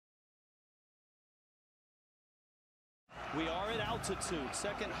We are at altitude,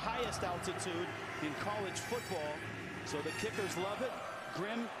 second highest altitude in college football. So the kickers love it.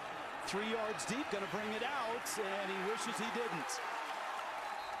 Grimm 3 yards deep, going to bring it out, and he wishes he didn't.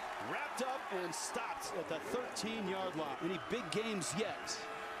 Wrapped up and stopped at the 13-yard line. Any big games yet?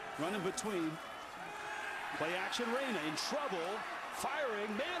 Running between. Play action, Reyna in trouble. Firing,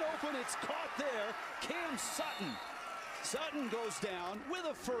 man open, it's caught there. Cam Sutton. Sutton goes down with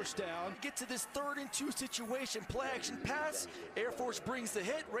a first down. Get to this 3rd and 2 situation. Play action pass. Air Force brings the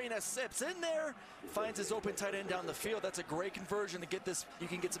hit. Reyna steps in there. Finds his open tight end down the field. That's a great conversion to get this. You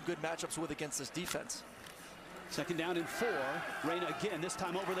can get some good matchups with against this defense. 2nd down and 4. Reyna again, this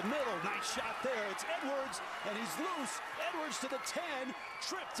time over the middle. Nice shot there. It's Edwards, and he's loose. Edwards to the 10.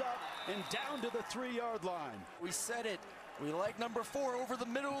 Tripped up and down to the 3-yard line. We said it. We like number 4 over the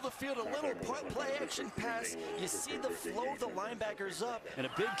middle of the field. A little play action pass. You see the flow of the linebackers up. And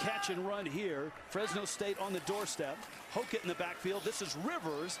a big catch and run here. Fresno State on the doorstep. Hockett in the backfield. This is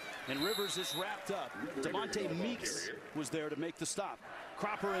Rivers, and Rivers is wrapped up. Devontae Meeks was there to make the stop.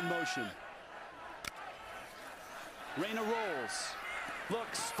 Cropper in motion. Reyna rolls.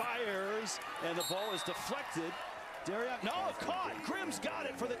 Looks, fires, and the ball is deflected. Darian, no, caught. Grimm's got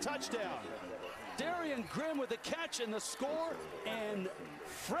it for the touchdown. Darian Grimm with the catch and the score, and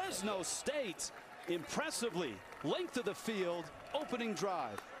Fresno State impressively length of the field, opening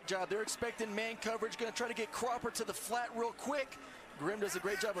drive. They're expecting man coverage, going to try to get Cropper to the flat real quick. Grimm does a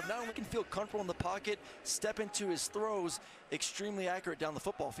great job of not only can feel comfortable in the pocket, step into his throws, extremely accurate down the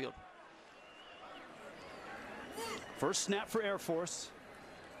football field. First snap for Air Force.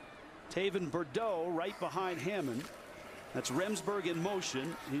 Taven Bordeaux right behind Hammond. That's Remsburg in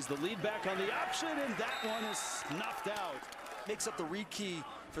motion. He's the lead back on the option, and that one is snuffed out. Makes up the read key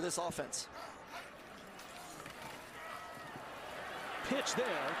for this offense. Pitch there.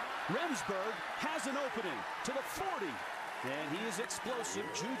 Remsburg has an opening to the 40. And he is explosive,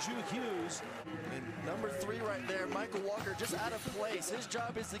 Juju Hughes. And number 3 right there, Michael Walker, just out of place. His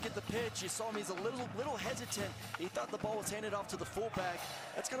job is to get the pitch. You saw him, he's a little hesitant. He thought the ball was handed off to the fullback.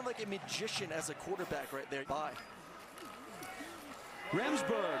 That's kind of like a magician as a quarterback right there. Bye.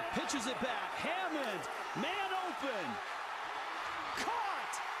 Remsburg pitches it back. Hammond, man open.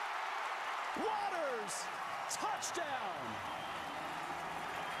 Caught. Waters, touchdown.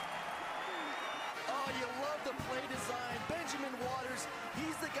 Oh, you love the play design. Benjamin Waters,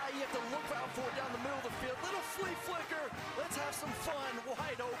 he's the guy you have to look out for down the middle of the field. Little flea flicker. Let's have some fun.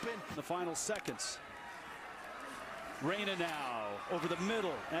 Wide open. The final seconds. Reyna now over the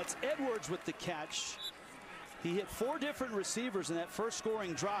middle. That's Edwards with the catch. He hit 4 different receivers in that first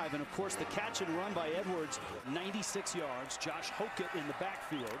scoring drive, and of course the catch and run by Edwards, 96 yards. Josh Hockett in the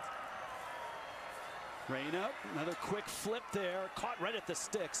backfield. Reyna, another quick flip there, caught right at the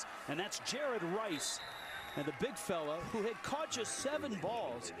sticks, and that's Jared Rice, and the big fella who had caught just 7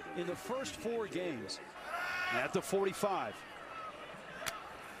 balls in the first 4 games. At the 45.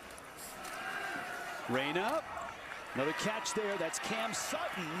 Reyna, another catch there, that's Cam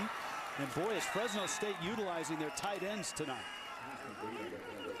Sutton. And boy, is Fresno State utilizing their tight ends tonight.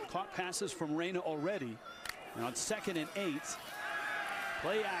 Caught passes from Reyna already. And on 2nd and 8,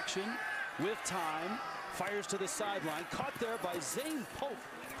 play action with time. Fires to the sideline. Caught there by Zane Pope.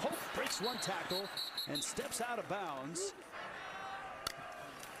 Pope breaks 1 tackle and steps out of bounds.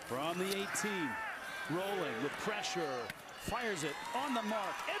 From the 18. Rolling with pressure. Fires it on the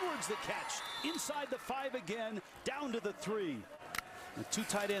mark. Edwards the catch. Inside the 5 again. Down to the 3. A 2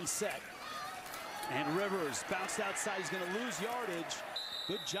 tight end set. And Rivers bounced outside. He's going to lose yardage.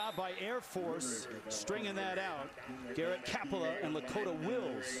 Good job by Air Force stringing that out. Garrett Capella and Lakota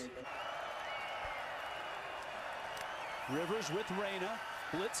Wills. Rivers with Reyna.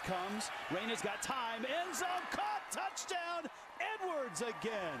 Blitz comes. Reyna's got time. End zone caught. Touchdown. Edwards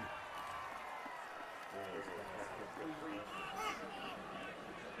again.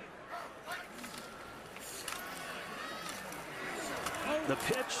 The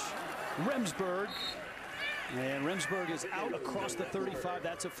pitch, Remsburg, and Remsburg is out across the 35.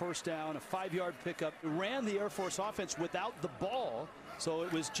 That's a first down, a 5-yard pickup. Ran the Air Force offense without the ball, so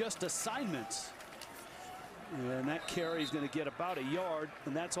it was just assignments. And that carry is going to get about a yard,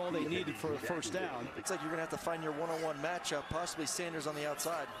 and that's all they needed for a first down. Looks like you're going to have to find your one-on-one matchup, possibly Sanders on the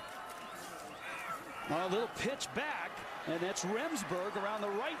outside. A little pitch back, and that's Remsburg around the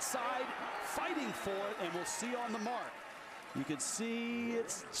right side, fighting for it, and we'll see on the mark. You can see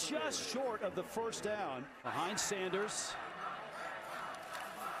it's just short of the first down. Behind Sanders.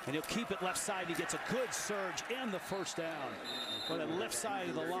 And he'll keep it left side. He gets a good surge and the first down. On the left side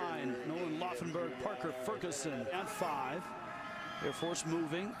of the line, Nolan Laufenberg, Parker Ferguson, down 5. Air Force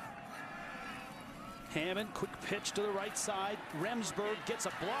moving. Hammond, quick pitch to the right side. Remsburg gets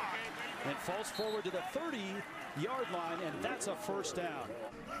a block and falls forward to the 30-yard line, and that's a first down.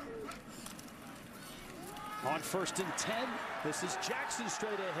 On 1st and 10, this is Jackson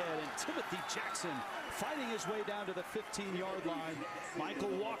straight ahead, and Timothy Jackson fighting his way down to the 15-yard line. Michael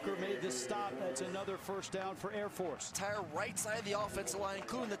Walker made this stop. That's another first down for Air Force. Entire right side of the offensive line,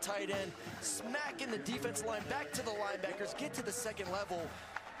 including the tight end, smacking the defensive line back to the linebackers, get to the second level.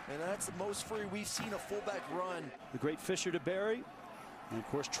 And that's the most free we've seen a fullback run. The great Fisher to Barry. And of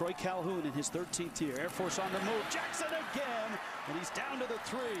course, Troy Calhoun in his 13th year. Air Force on the move. Jackson again, and he's down to the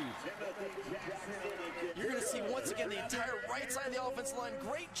 3. You're going to see once again the entire right side of the offensive line.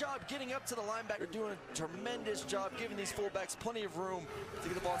 Great job getting up to the linebacker, doing a tremendous job giving these fullbacks plenty of room to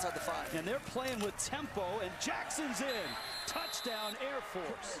get the ball inside the 5. And they're playing with tempo, and Jackson's in. Touchdown, Air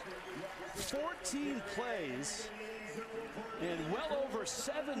Force. 14 plays and well over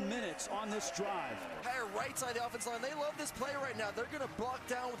 7 minutes on this drive. Entire right side of the offensive line, they love this play right now. They're going to block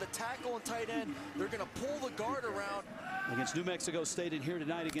down with a tackle and tight end. They're going to pull the guard around. Against New Mexico State and here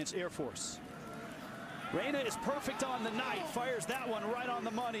tonight against Air Force. Reyna is perfect on the night, fires that one right on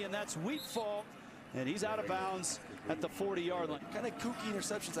the money, and that's Wheatfall, and he's out of bounds at the 40-yard line. Kind of kooky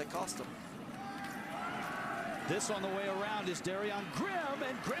interceptions that cost him. This on the way around is Darion Grimm,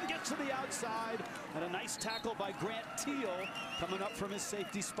 and Grimm gets to the outside, and a nice tackle by Grant Teal coming up from his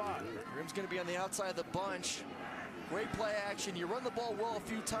safety spot. Grimm's going to be on the outside of the bunch. Great play action. You run the ball well a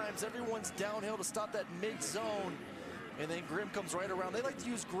few times. Everyone's downhill to stop that mid-zone. And then Grimm comes right around. They like to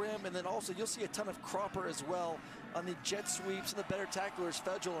use Grimm, and then also you'll see a ton of Cropper as well on the jet sweeps and the better tacklers,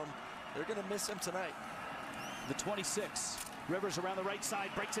 Fedulum. They're going to miss him tonight. The 26. Rivers around the right side,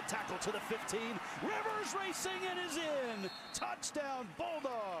 breaks a tackle to the 15. Rivers racing and is in. Touchdown,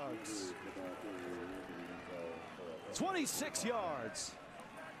 Bulldogs. 26 yards.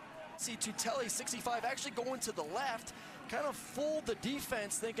 See Tutelli, 65, actually going to the left, kind of fooled the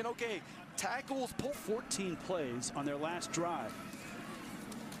defense, thinking, okay, tackles, pull. 14 plays on their last drive.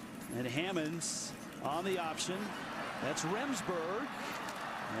 And Hammond's on the option. That's Remsburg.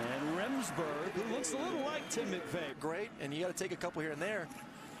 And Remsburg, who looks a little like Tim McVeigh. Great, and you got to take a couple here and there.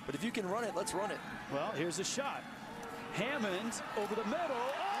 But if you can run it, let's run it. Well, here's a shot. Hammond over the middle.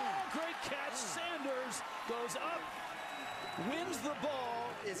 Oh, great catch. Sanders goes up, wins the ball.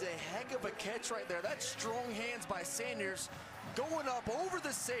 Is a heck of a catch right there. That's strong hands by Sanders. Going up over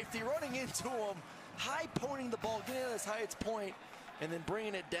the safety, running into him. High pointing the ball, getting at his highest point, and then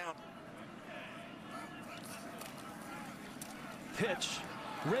bringing it down. Pitch.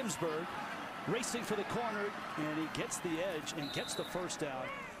 Remsburg racing for the corner, and he gets the edge and gets the first down.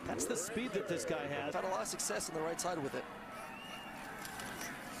 That's the speed that this guy has. Had a lot of success on the right side with it.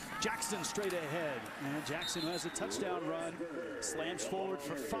 Jackson straight ahead, and Jackson, who has a touchdown run, slams forward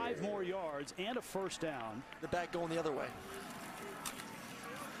for 5 more yards and a first down. The back going the other way.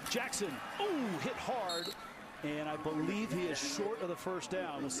 Jackson, ooh, hit hard, and I believe he is short of the first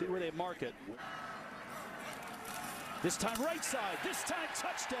down. We'll see where they mark it. This time right side, this time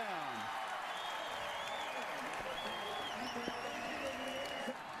touchdown.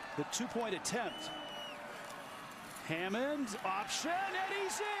 The 2-point attempt. Hammond, option, and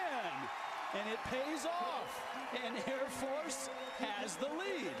he's in. And it pays off. And Air Force has the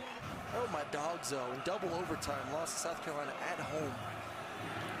lead. Oh, my Dogs, though, in double overtime, lost to South Carolina at home.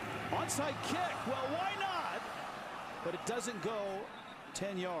 Onside kick, well, why not? But it doesn't go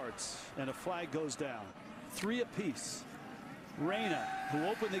 10 yards, and a flag goes down. 3 apiece. Reyna, who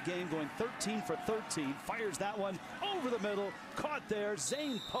opened the game going 13 for 13, fires that one over the middle. Caught there.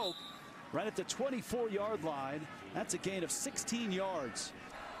 Zane Pope right at the 24-yard line. That's a gain of 16 yards.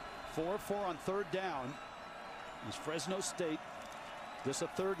 4-4 on 3rd down. It's Fresno State. This a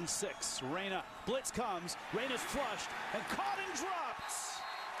 3rd and 6. Reyna, blitz comes. Reyna's flushed and caught and dropped.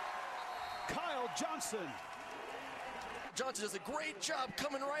 Kyle Johnson. Johnson does a great job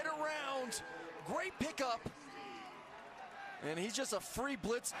coming right around. Great pickup. And he's just a free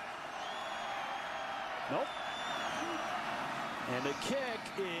blitz. Nope. And the kick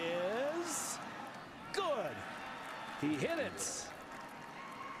is good. He hit it.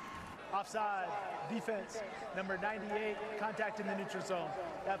 Offside, defense, number 98, contact in the neutral zone.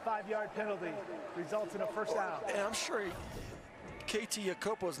 That 5-yard penalty results in a first down. And I'm sure KT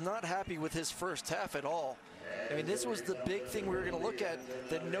Jacopo is not happy with his first half at all. I mean, this was the big thing we were going to look at.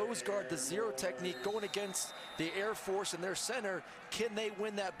 The nose guard, the zero technique going against the Air Force and their center. Can they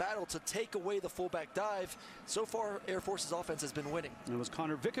win that battle to take away the fullback dive? So far, Air Force's offense has been winning. It was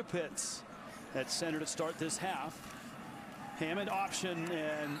Connor Vikapitz at center to start this half. Hammond option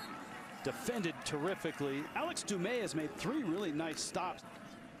and defended terrifically. Alex Dumais has made 3 really nice stops.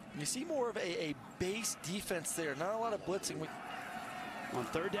 You see more of a base defense there, not a lot of blitzing. On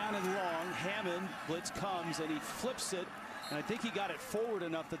third down and long, Hammond, blitz comes and he flips it, and I think he got it forward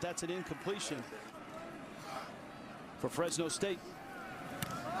enough that that's an incompletion for Fresno State.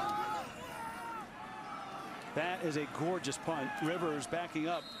 That is a gorgeous punt. Rivers backing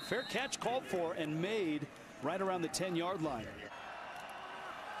up. Fair catch called for and made right around the 10-yard line.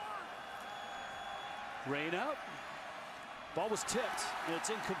 Rain up. Ball was tipped and it's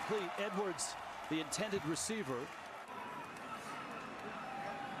incomplete. Edwards, the intended receiver.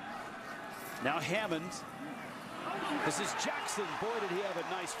 Now Hammond. This is Jackson. Boy, did he have a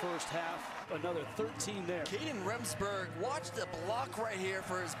nice first half. Another 13 there. Caden Remsburg, watch the block right here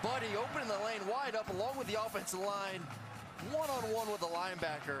for his buddy, opening the lane wide up along with the offensive line. One-on-one with the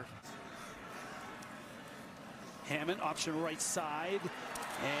linebacker. Hammond, option right side,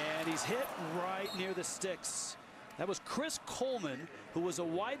 and he's hit right near the sticks. That was Chris Coleman, who was a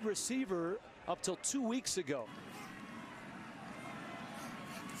wide receiver up till 2 weeks ago.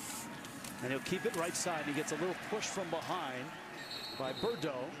 And he'll keep it right side. He gets a little push from behind by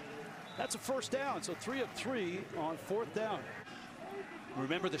Bordeaux. That's a first down, so 3 of 3 on fourth down.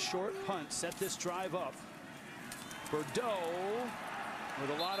 Remember, the short punt set this drive up. Bordeaux,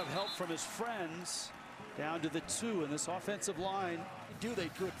 with a lot of help from his friends, down to the 2 in this offensive line. They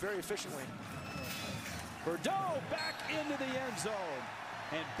do it very efficiently. Bordeaux back into the end zone.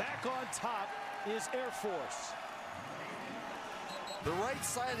 And back on top is Air Force. The right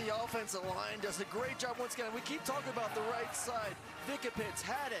side of the offensive line does a great job once again. We keep talking about the right side. Vikapitz,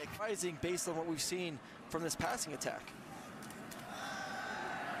 Haddock, rising based on what we've seen from this passing attack.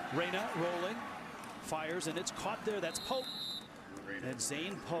 Reyna rolling, fires, and it's caught there. That's Pope. And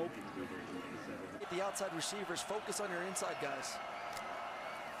Zane Pope. The outside receivers, focus on your inside guys.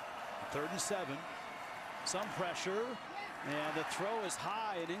 3rd and 7. Some pressure, and the throw is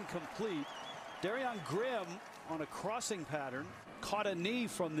high and incomplete. Darion Grimm on a crossing pattern. Caught a knee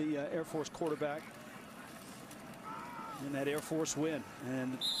from the Air Force quarterback in that Air Force win.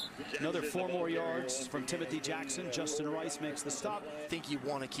 And another 4 more yards from Timothy Jackson. Justin Rice makes the stop. I think you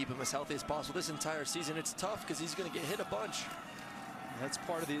want to keep him as healthy as possible this entire season. It's tough because he's going to get hit a bunch. That's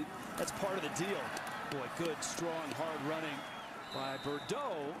part of the deal. Boy, good, strong, hard running by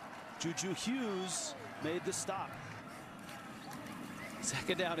Bordeaux. Juju Hughes made the stop.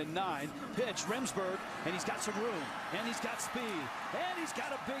 2nd down and 9. Pitch, Remsburg, and he's got some room, and he's got speed, and he's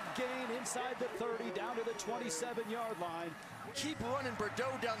got a big gain inside the 30, down to the 27-yard line. Keep running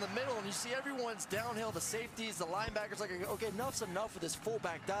Bordeaux down the middle, and you see everyone's downhill, the safeties, the linebackers, like, okay, enough's enough with this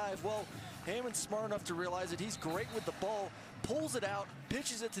fullback dive. Well, Hammond's smart enough to realize that he's great with the ball, pulls it out,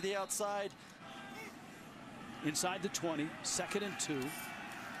 pitches it to the outside. Inside the 20, 2nd and 2.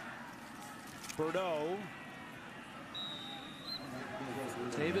 Bordeaux.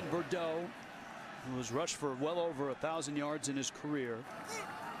 David Bordeaux, who has rushed for well over 1,000 yards in his career.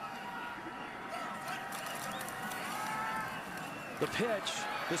 The pitch.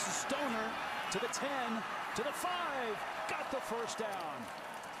 This is Stoner to the 10, to the 5. Got the first down.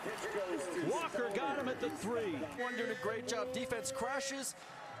 Walker got him at the 3. One doing a great job. Defense crashes.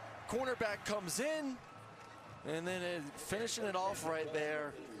 Cornerback comes in. And then finishing it off right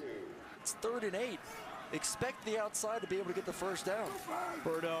there. It's 3rd and 8. Expect the outside to be able to get the first down.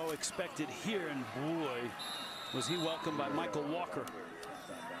 Bordeaux expected here, and boy, was he welcomed by Michael Walker.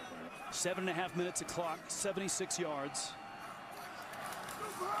 7.5 minutes of clock, 76 yards.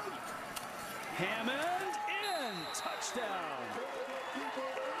 Hammond in, touchdown.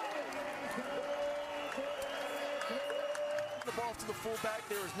 The ball to the fullback.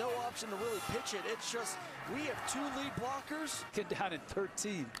 There is no option to really pitch it. It's just, we have 2 lead blockers. Get down at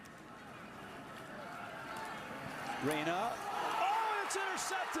 13. Reyna. Oh, it's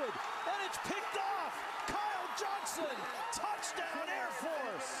intercepted, and it's picked off. Kyle Johnson, touchdown Air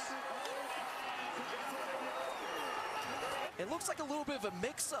Force. It looks like a little bit of a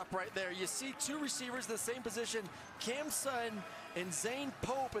mix-up right there. You see 2 receivers in the same position, Cam Sutton and Zane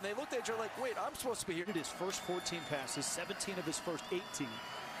Pope, and they looked at each other like, wait, I'm supposed to be here. His first 14 passes, 17 of his first 18.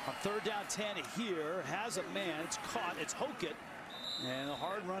 On 3rd down 10 here, has a man, it's caught, it's Hokett, and a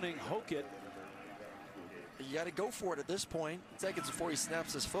hard-running Hokett. You got to go for it at this point. Seconds before he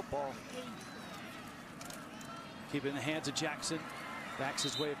snaps his football. Keep it in the hands of Jackson. Backs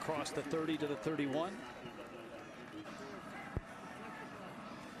his way across the 30 to the 31.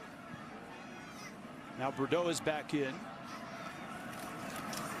 Now Bordeaux is back in.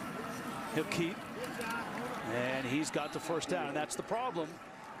 He'll keep. And he's got the first down, and that's the problem.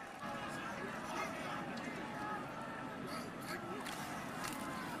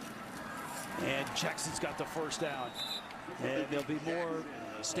 And Jackson's got the first down. And there'll be more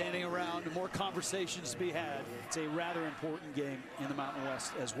standing around, more conversations to be had. It's a rather important game in the Mountain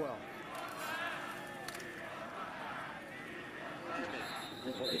West as well.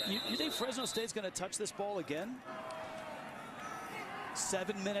 You think Fresno State's going to touch this ball again?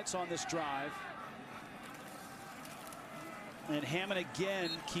 7 minutes on this drive. And Hammond again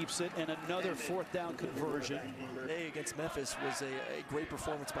keeps it, and another fourth down conversion. Today against Memphis was a great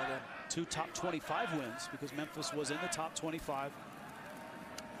performance by them. 2 top 25 wins, because Memphis was in the top 25.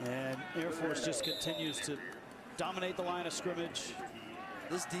 And Air Force just continues to dominate the line of scrimmage.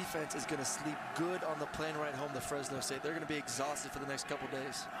 This defense is going to sleep good on the plane ride home to Fresno State. They're going to be exhausted for the next couple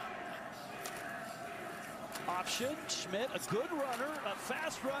days. Option, Schmidt, a good runner, a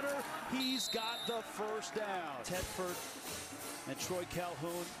fast runner. He's got the first down. Tedford and Troy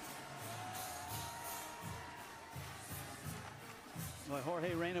Calhoun. Well,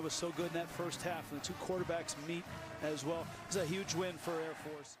 Jorge Reyna was so good in that first half, and the two quarterbacks meet as well. It's a huge win for Air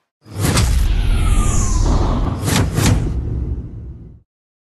Force.